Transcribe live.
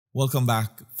Welcome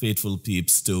back, faithful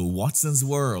peeps, to Watson's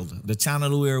World, the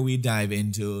channel where we dive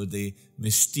into the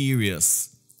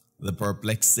mysterious, the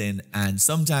perplexing, and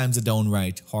sometimes the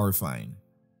downright horrifying.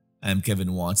 I'm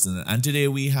Kevin Watson, and today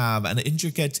we have an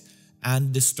intricate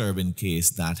and disturbing case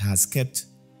that has kept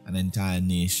an entire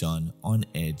nation on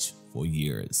edge for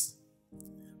years.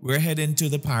 We're heading to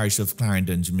the parish of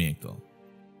Clarendon, Jamaica,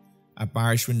 a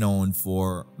parish renowned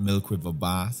for Milk River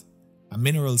Bath, a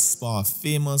mineral spa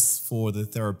famous for the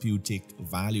therapeutic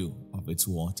value of its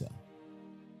water,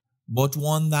 but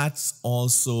one that's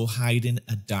also hiding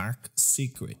a dark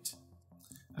secret,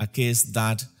 a case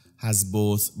that has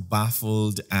both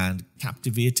baffled and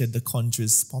captivated the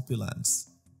country's populace.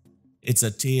 It's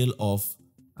a tale of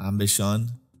ambition,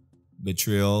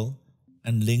 betrayal,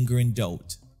 and lingering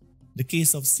doubt. The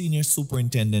case of Senior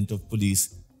Superintendent of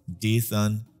Police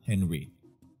Dathan Henry,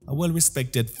 a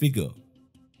well-respected figure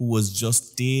who was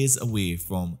just days away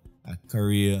from a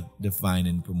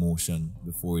career-defining promotion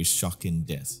before his shocking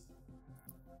death.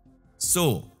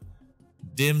 So,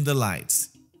 dim the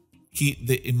lights, keep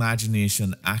the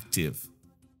imagination active,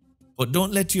 but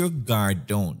don't let your guard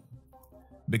down,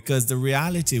 because the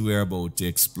reality we're about to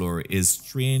explore is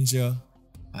stranger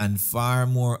and far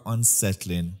more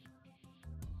unsettling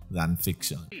than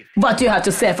fiction. What you have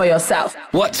to say for yourself?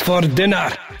 What's for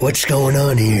dinner? What's going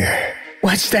on here?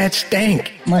 What's that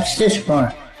stink? What's this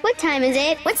for? What time is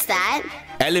it? What's that?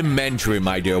 Elementary,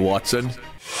 my dear Watson.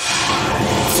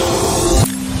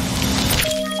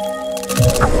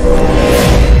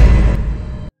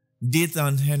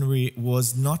 Dathan Henry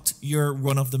was not your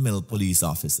run-of-the-mill police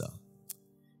officer.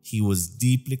 He was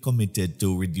deeply committed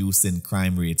to reducing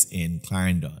crime rates in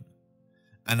Clarendon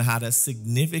and had a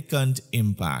significant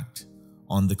impact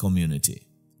on the community.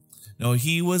 Now,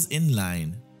 he was in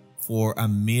line for a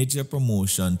major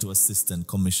promotion to Assistant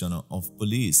Commissioner of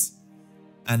Police,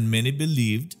 and many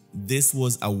believed this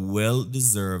was a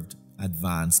well-deserved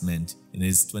advancement in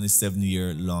his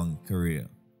 27-year-long career.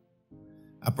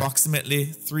 Approximately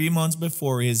 3 months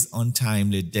before his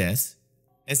untimely death,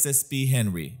 SSP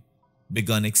Henry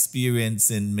began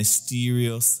experiencing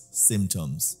mysterious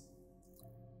symptoms: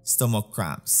 stomach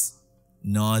cramps,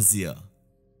 nausea,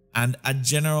 and a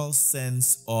general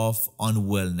sense of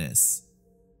unwellness.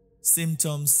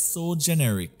 Symptoms so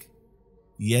generic,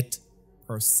 yet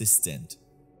persistent.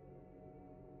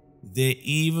 They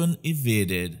even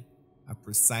evaded a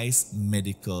precise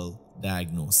medical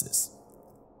diagnosis.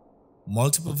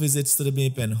 Multiple visits to the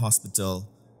Jamaica Hospital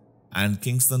and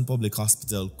Kingston Public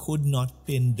Hospital could not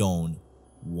pin down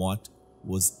what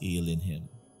was ailing him.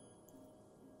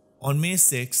 On May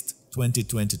 6,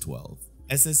 2012,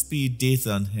 SSP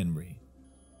Dathan Henry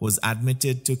was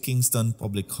admitted to Kingston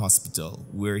Public Hospital,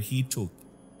 where he took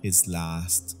his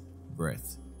last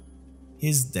breath.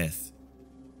 His death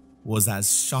was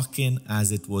as shocking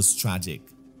as it was tragic,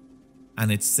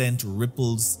 and it sent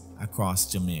ripples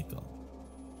across Jamaica.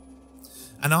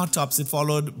 An autopsy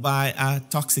followed by a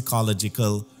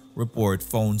toxicological report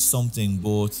found something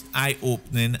both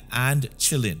eye-opening and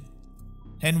chilling.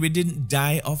 Henry didn't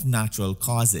die of natural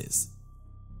causes.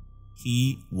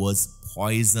 He was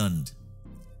poisoned.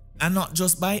 And not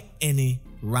just by any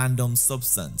random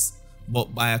substance,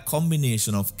 but by a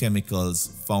combination of chemicals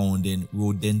found in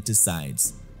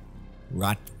rodenticides,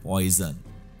 rat poison.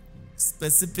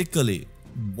 Specifically,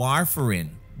 warfarin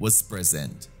was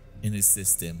present in his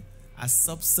system, a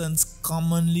substance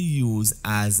commonly used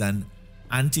as an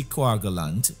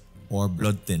anticoagulant or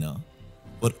blood thinner,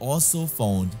 but also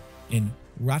found in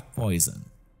rat poison.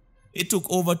 It took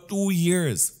over 2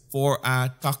 years for a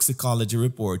toxicology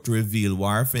report to reveal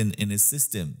warfarin in his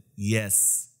system.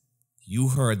 Yes, you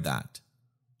heard that.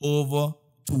 Over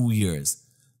 2 years.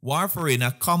 Warfarin,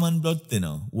 a common blood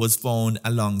thinner, was found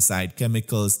alongside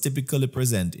chemicals typically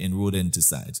present in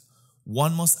rodenticides.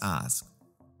 One must ask,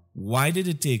 why did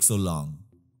it take so long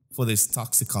for this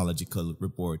toxicological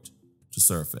report to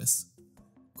surface?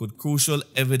 Could crucial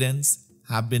evidence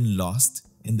have been lost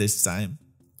in this time?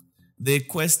 The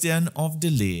question of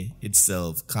delay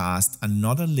itself cast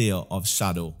another layer of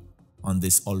shadow on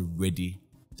this already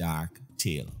dark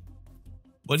tale.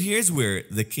 But here's where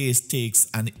the case takes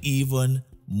an even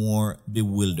more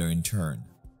bewildering turn.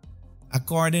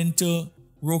 According to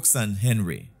Roxanne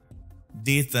Henry,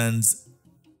 Dathan's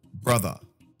brother,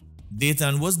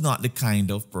 Dathan was not the kind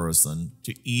of person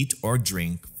to eat or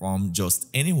drink from just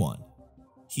anyone.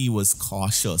 He was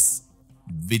cautious,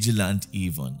 vigilant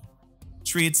even,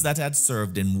 traits that had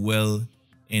served him well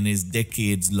in his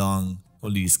decades-long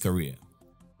police career.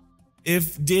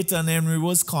 If Dathan Henry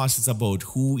was cautious about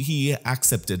who he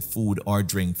accepted food or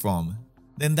drink from,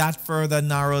 then that further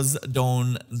narrows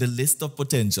down the list of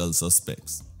potential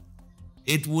suspects.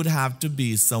 It would have to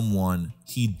be someone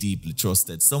he deeply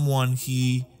trusted, someone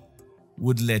he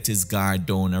would let his guard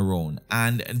down around.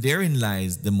 And therein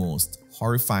lies the most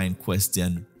horrifying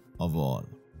question of all.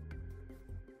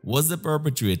 Was the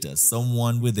perpetrator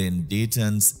someone within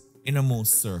Dathan's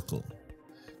innermost circle?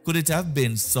 Could it have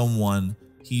been someone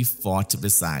he fought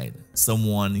beside,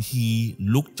 someone he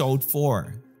looked out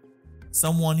for,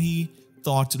 someone he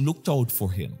thought looked out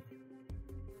for him?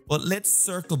 But let's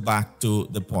circle back to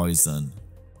the poison.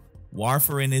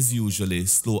 Warfarin is usually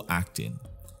slow acting.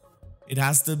 It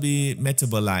has to be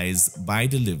metabolized by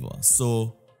the liver.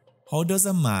 So how does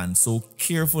a man so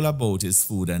careful about his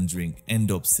food and drink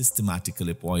end up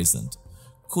systematically poisoned?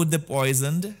 Could the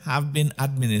poison have been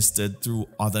administered through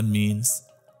other means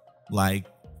like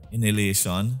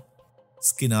inhalation,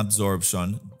 skin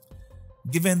absorption?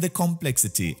 Given the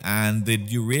complexity and the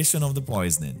duration of the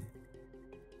poisoning,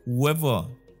 whoever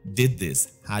did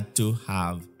this had to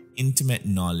have intimate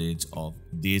knowledge of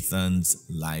Dathan's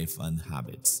life and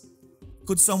habits.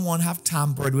 Could someone have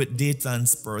tampered with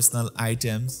Dathan's personal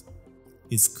items,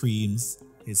 his creams,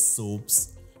 his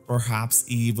soaps, perhaps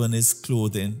even his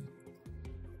clothing?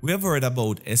 We have heard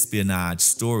about espionage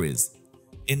stories,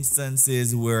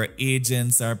 instances where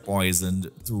agents are poisoned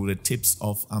through the tips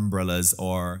of umbrellas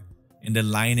or in the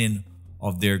lining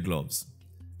of their gloves.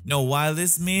 Now, while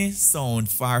this may sound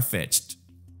far-fetched,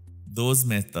 those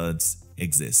methods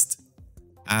exist.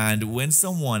 And when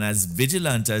someone as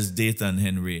vigilant as Dathan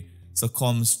Henry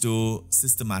succumbs to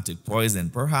systematic poison,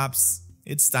 perhaps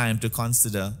it's time to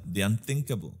consider the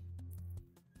unthinkable.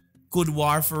 Could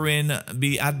warfarin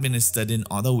be administered in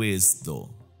other ways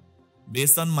though?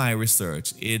 Based on my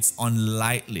research, it's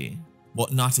unlikely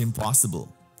but not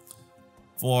impossible.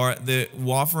 For the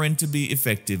warfarin to be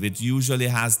effective, it usually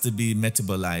has to be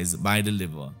metabolized by the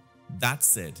liver. That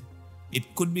said,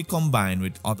 it could be combined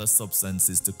with other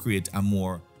substances to create a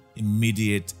more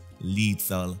immediate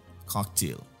lethal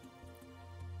cocktail.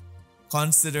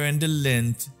 Considering the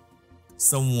length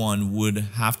someone would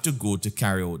have to go to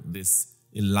carry out this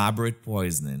elaborate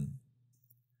poisoning,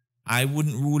 I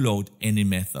wouldn't rule out any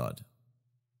method.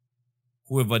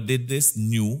 Whoever did this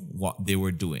knew what they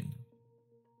were doing.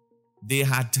 They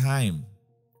had time,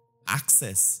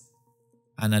 access,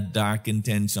 and a dark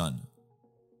intention.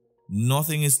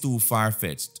 Nothing is too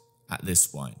far-fetched at this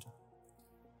point.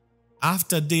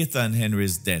 After Dathan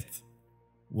Henry's death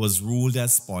was ruled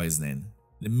as poisoning,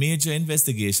 the Major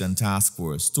Investigation Task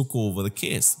Force took over the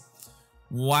case.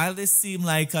 While this seemed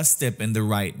like a step in the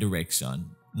right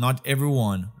direction, not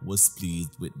everyone was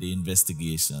pleased with the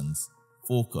investigation's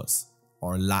focus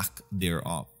or lack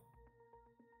thereof.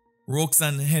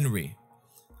 Roxanne Henry,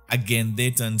 again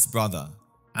Dathan's brother,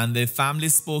 and the family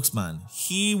spokesman,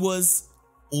 he was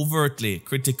overtly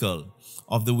critical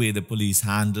of the way the police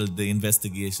handled the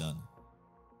investigation.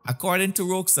 According to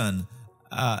Roxanne,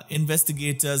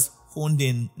 investigators honed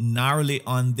in narrowly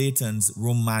on Dathan's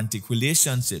romantic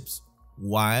relationships,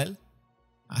 while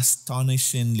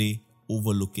astonishingly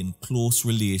overlooking close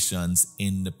relations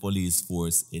in the police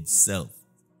force itself.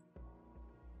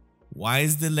 Why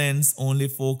is the lens only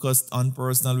focused on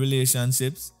personal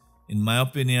relationships? In my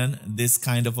opinion, this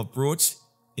kind of approach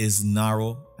is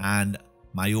narrow and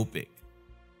myopic.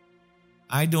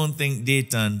 I don't think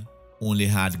Dathan only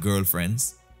had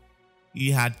girlfriends.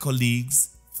 He had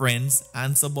colleagues, friends,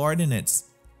 and subordinates,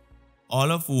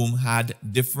 all of whom had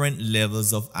different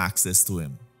levels of access to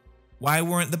him. Why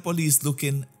weren't the police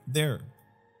looking there?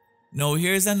 Now,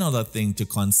 here's another thing to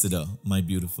consider, my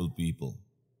beautiful people.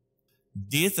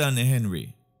 Dathan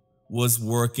Henry was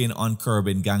working on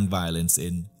curbing gang violence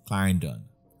in Clarendon,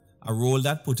 a role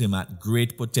that put him at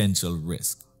great potential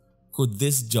risk. Could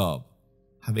this job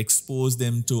have exposed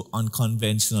him to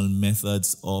unconventional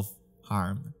methods of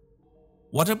harm?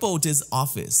 What about his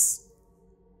office,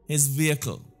 his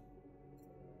vehicle?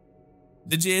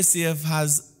 The JCF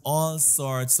has all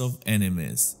sorts of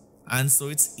enemies, and so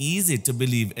it's easy to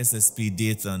believe SSP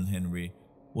Dathan Henry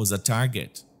was a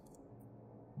target.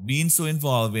 Being so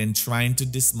involved in trying to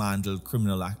dismantle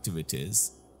criminal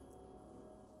activities,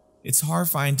 it's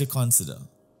horrifying to consider.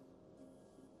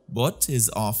 But his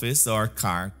office or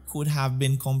car could have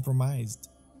been compromised.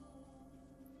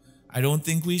 I don't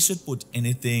think we should put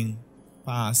anything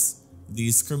past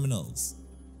these criminals,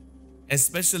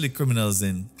 especially criminals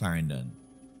in Clarendon.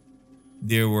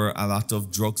 There were a lot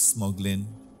of drug smuggling,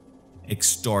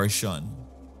 extortion,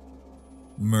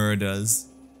 murders,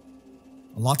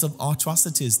 a lot of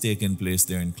atrocities taking place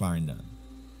there in Clarendon.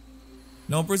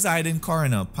 Now, presiding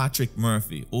coroner Patrick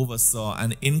Murphy oversaw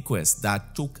an inquest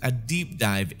that took a deep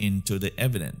dive into the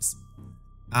evidence.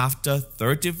 After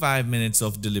 35 minutes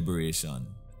of deliberation,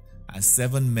 a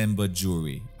 7-member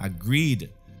jury agreed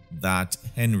that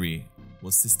Henry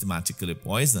was systematically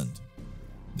poisoned.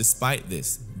 Despite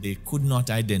this, they could not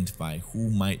identify who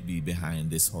might be behind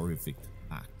this horrific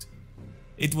act.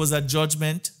 It was a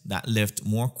judgment that left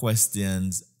more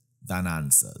questions than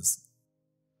answers.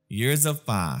 Years have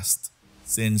passed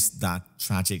since that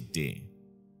tragic day.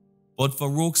 But for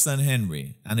Roxanne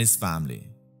Henry and his family,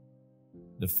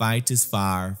 the fight is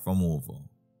far from over.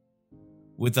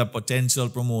 With a potential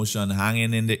promotion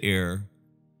hanging in the air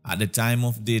at the time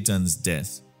of Dathan's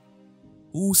death,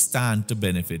 who stand to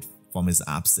benefit from his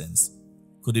absence?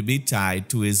 Could it be tied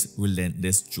to his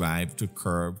relentless drive to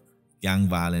curb gang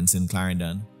violence in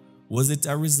Clarendon? Was it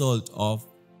a result of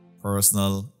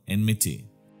personal enmity?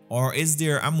 Or is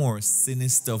there a more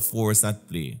sinister force at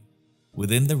play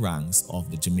within the ranks of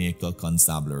the Jamaica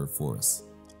Constabulary Force?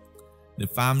 The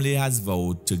family has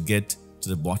vowed to get to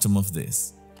the bottom of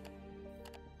this.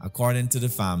 According to the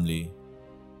family,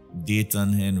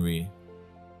 Dathan Henry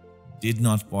did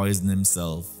not poison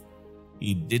himself.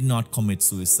 He did not commit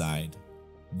suicide.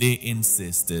 They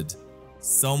insisted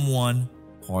someone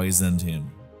poisoned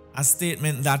him. A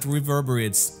statement that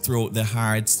reverberates throughout the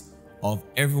hearts of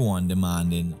everyone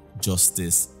demanding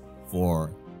justice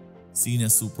for Senior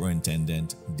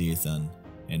Superintendent Dathan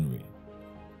Henry.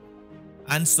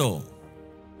 And so,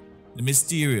 the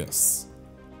mysterious,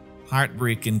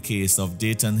 heartbreaking case of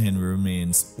Dathan Henry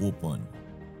remains open,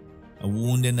 a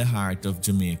wound in the heart of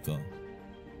Jamaica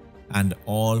and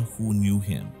all who knew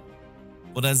him.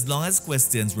 But as long as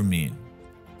questions remain,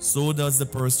 so does the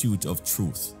pursuit of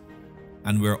truth,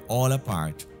 and we're all a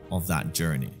part of that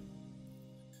journey.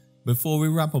 Before we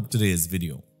wrap up today's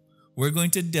video, we're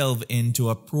going to delve into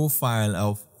a profile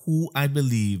of who I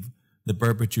believe the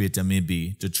perpetrator may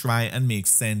be to try and make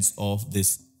sense of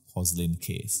this puzzling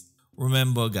case.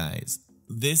 Remember guys,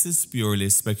 this is purely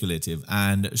speculative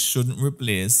and shouldn't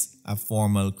replace a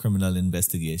formal criminal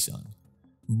investigation,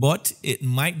 but it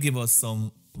might give us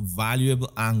some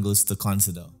valuable angles to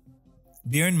consider.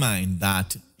 Bear in mind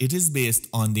that it is based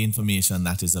on the information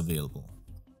that is available.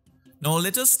 Now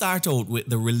let us start out with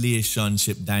the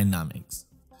relationship dynamics.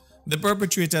 The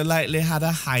perpetrator likely had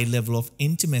a high level of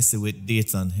intimacy with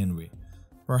Dathan Henry,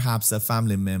 perhaps a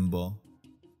family member,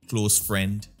 close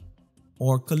friend,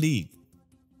 or colleague.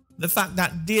 The fact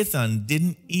that Dathan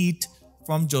didn't eat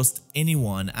from just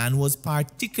anyone and was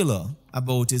particular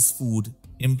about his food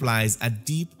implies a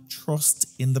deep trust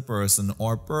in the person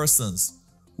or persons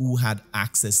who had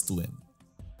access to him.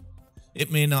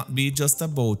 It may not be just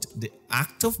about the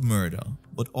act of murder,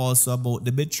 but also about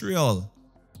the betrayal,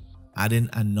 adding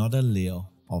another layer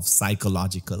of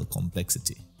psychological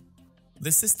complexity.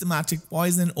 The systematic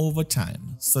poisoning over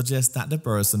time suggests that the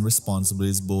person responsible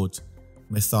is both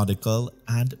methodical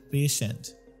and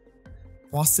patient,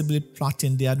 possibly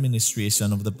plotting the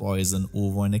administration of the poison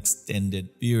over an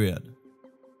extended period.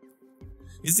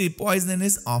 You see, poisoning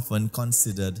is often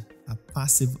considered a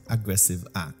passive-aggressive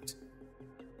act.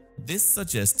 This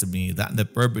suggests to me that the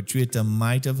perpetrator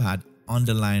might have had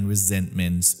underlying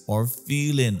resentments or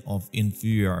feeling of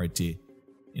inferiority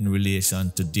in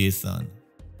relation to Dathan,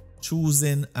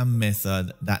 choosing a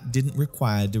method that didn't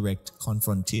require direct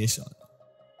confrontation.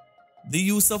 The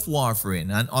use of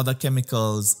warfarin and other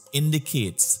chemicals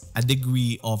indicates a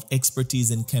degree of expertise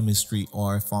in chemistry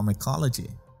or pharmacology,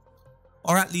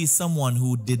 or at least someone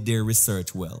who did their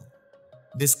research well.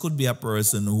 This could be a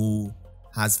person who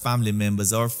has family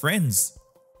members or friends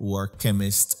who are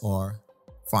chemists or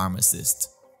pharmacists,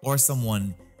 or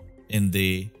someone in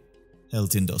the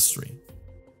health industry.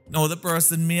 Now, the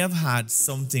person may have had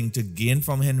something to gain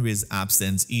from Henry's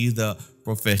absence, either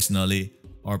professionally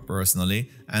or personally,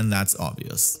 and that's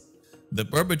obvious. The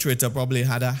perpetrator probably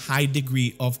had a high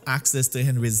degree of access to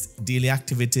Henry's daily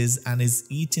activities and his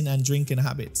eating and drinking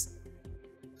habits.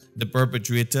 The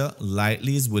perpetrator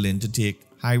likely is willing to take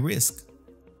high risk,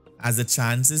 as the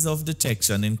chances of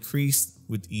detection increased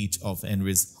with each of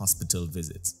Henry's hospital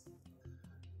visits.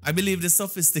 I believe the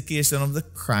sophistication of the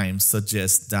crime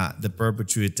suggests that the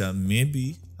perpetrator may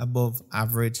be above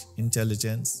average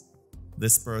intelligence.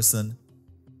 This person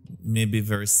may be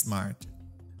very smart.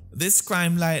 This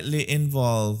crime likely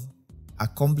involves a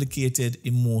complicated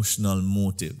emotional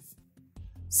motive,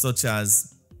 such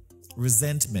as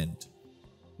resentment,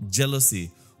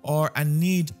 jealousy, or a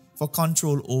need for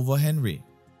control over Henry.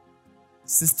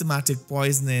 Systematic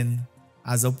poisoning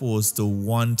as opposed to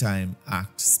one-time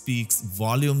act speaks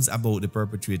volumes about the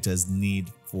perpetrator's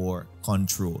need for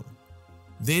control.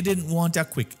 They didn't want a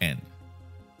quick end.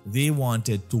 They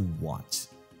wanted to watch,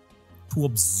 to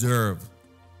observe,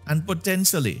 and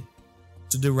potentially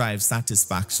to derive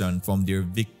satisfaction from their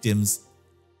victims'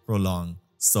 prolonged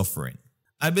suffering.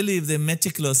 I believe the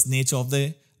meticulous nature of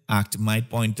the act might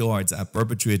point towards a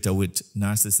perpetrator with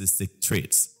narcissistic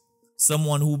traits,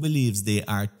 someone who believes they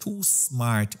are too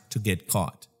smart to get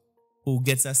caught, who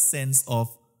gets a sense of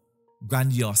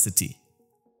grandiosity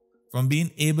from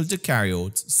being able to carry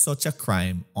out such a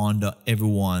crime under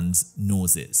everyone's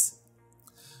noses.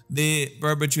 The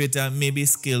perpetrator may be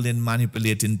skilled in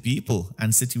manipulating people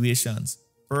and situations,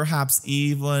 perhaps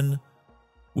even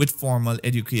with formal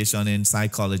education in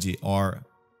psychology or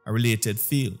a related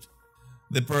field.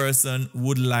 The person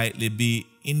would likely be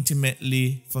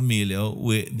intimately familiar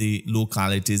with the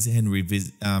localities Henry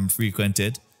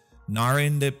frequented,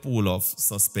 narrowing the pool of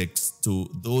suspects to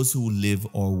those who live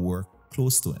or work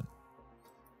close to him.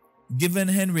 Given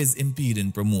Henry's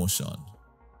impending promotion,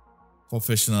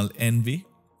 professional envy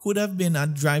could have been a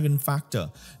driving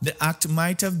factor. The act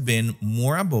might have been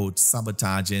more about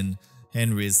sabotaging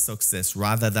Henry's success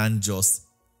rather than just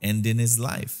ending his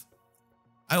life.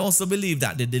 I also believe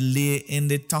that the delay in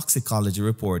the toxicology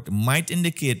report might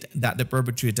indicate that the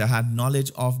perpetrator had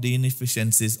knowledge of the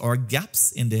inefficiencies or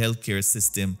gaps in the healthcare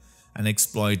system and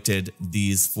exploited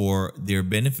these for their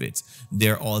benefit.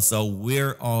 They're also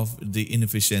aware of the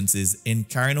inefficiencies in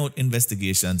carrying out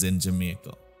investigations in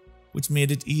Jamaica, which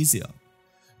made it easier.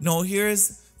 Now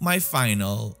here's my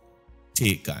final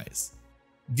take, guys.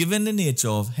 Given the nature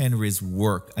of Henry's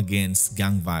work against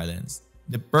gang violence,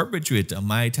 the perpetrator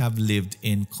might have lived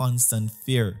in constant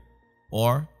fear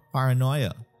or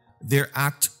paranoia. Their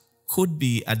act could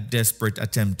be a desperate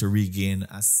attempt to regain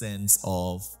a sense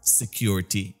of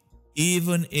security,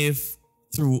 even if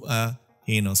through a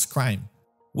heinous crime.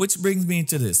 Which brings me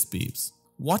to this, peeps.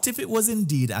 What if it was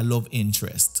indeed a love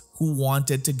interest who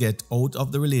wanted to get out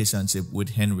of the relationship with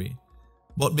Henry,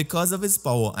 but because of his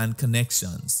power and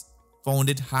connections, found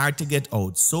it hard to get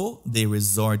out, so they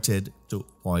resorted to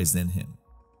poisoning him?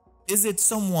 Is it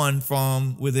someone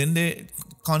from within the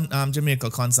Jamaica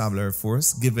Constabulary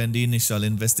Force, given the initial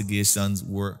investigations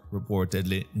were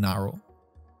reportedly narrow?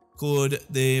 Could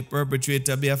the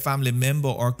perpetrator be a family member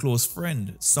or close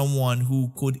friend, someone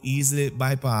who could easily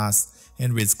bypass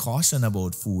Henry's caution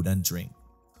about food and drink?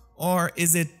 Or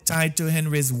is it tied to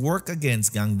Henry's work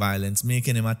against gang violence,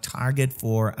 making him a target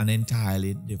for an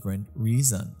entirely different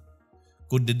reason?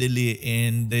 Could the delay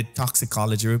in the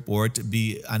toxicology report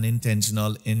be an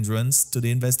intentional hindrance to the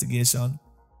investigation?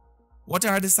 What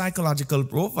are the psychological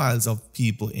profiles of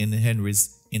people in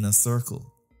Henry's inner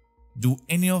circle? Do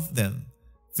any of them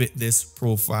fit this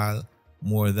profile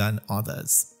more than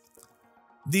others?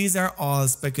 These are all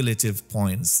speculative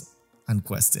points and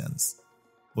questions,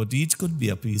 but each could be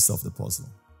a piece of the puzzle.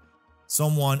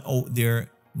 Someone out there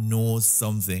knows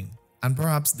something, and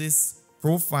perhaps this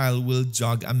profile will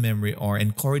jog a memory or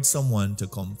encourage someone to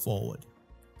come forward.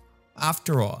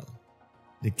 After all,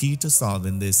 the key to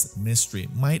solving this mystery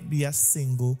might be a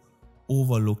single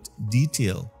overlooked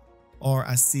detail or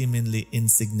a seemingly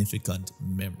insignificant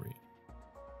memory.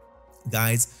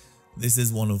 Guys, this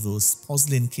is one of those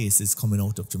puzzling cases coming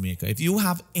out of Jamaica. If you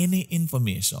have any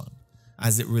information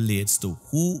as it relates to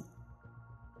who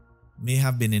may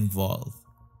have been involved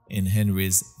in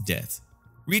Henry's death,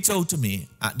 reach out to me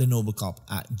at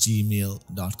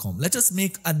thenoblecop@gmail.com. Let us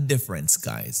make a difference,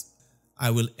 guys.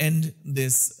 I will end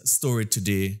this story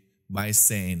today by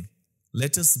saying,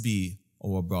 let us be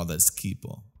our brother's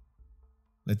keeper.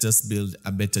 Let us build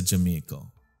a better Jamaica.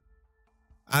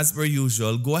 As per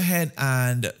usual, go ahead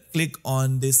and click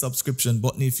on the subscription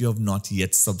button if you have not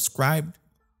yet subscribed.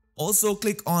 Also,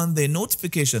 click on the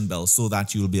notification bell so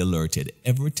that you'll be alerted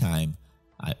every time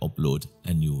I upload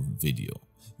a new video.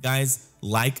 Guys,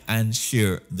 like and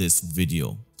share this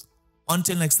video.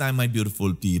 Until next time, my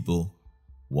beautiful people,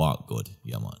 walk good.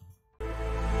 Yeah, man.